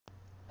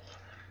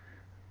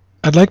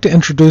I'd like to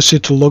introduce you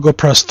to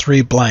LogoPress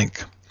 3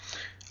 Blank.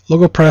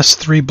 LogoPress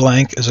 3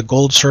 Blank is a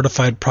gold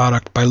certified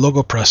product by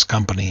LogoPress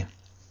Company.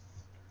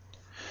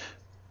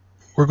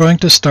 We're going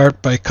to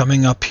start by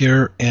coming up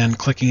here and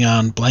clicking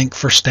on Blank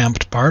for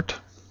Stamped Part.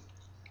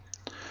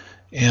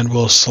 And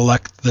we'll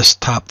select this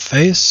top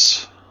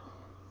face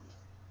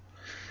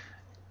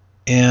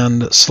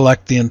and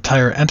select the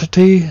entire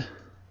entity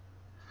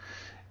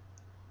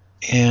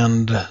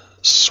and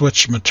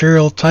switch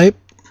material type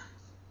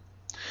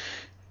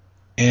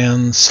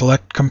and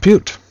select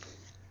Compute.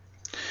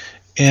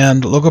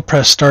 And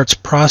LogoPress starts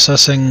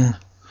processing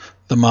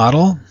the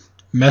model,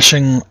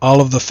 meshing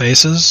all of the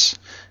faces,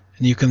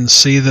 and you can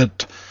see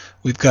that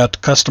we've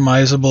got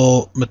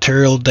customizable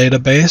material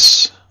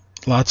database,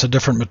 lots of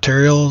different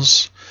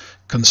materials,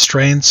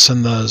 constraints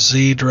in the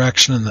Z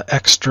direction and the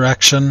X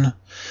direction,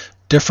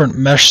 different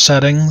mesh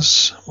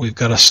settings. We've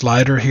got a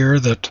slider here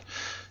that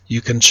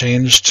you can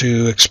change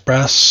to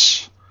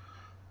express,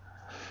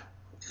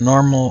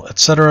 normal,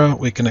 etc.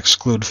 We can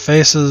exclude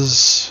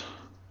faces,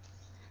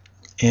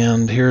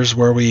 and here's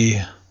where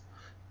we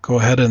go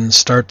ahead and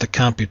start the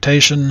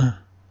computation.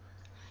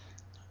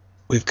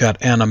 We've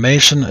got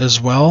animation as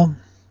well.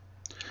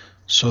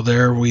 So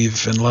there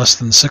we've, in less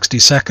than 60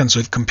 seconds,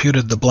 we've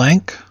computed the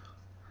blank.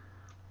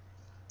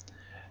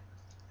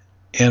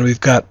 And we've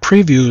got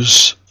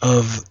previews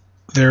of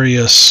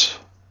various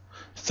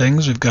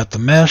things. We've got the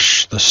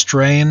mesh, the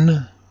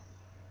strain.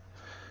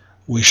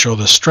 We show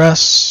the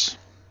stress,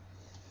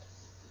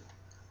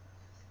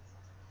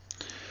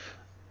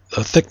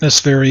 the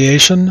thickness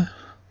variation,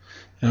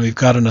 and we've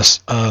got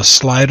a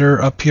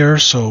slider up here,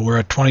 so we're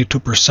at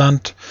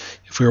 22%.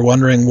 If we were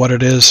wondering what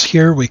it is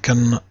here, we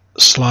can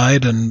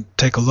slide and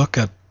take a look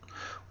at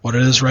what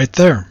it is right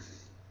there.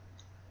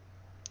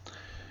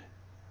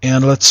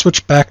 And let's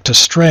switch back to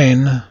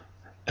strain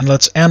and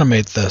let's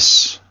animate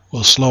this.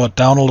 We'll slow it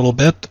down a little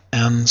bit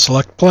and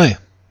select play.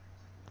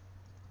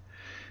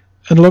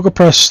 And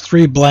LogoPress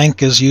 3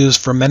 Blank is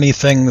used for many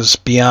things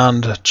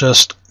beyond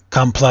just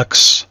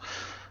complex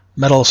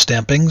metal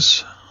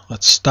stampings.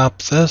 Let's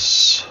stop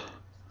this.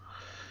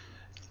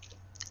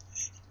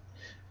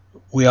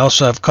 We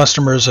also have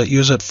customers that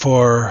use it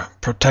for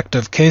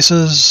protective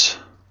cases,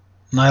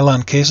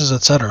 nylon cases,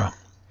 etc.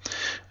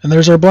 And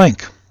there's our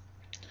blank.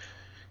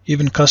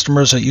 Even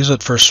customers that use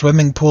it for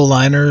swimming pool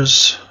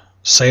liners,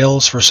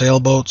 sails for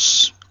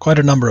sailboats, quite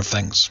a number of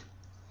things.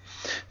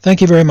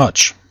 Thank you very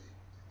much.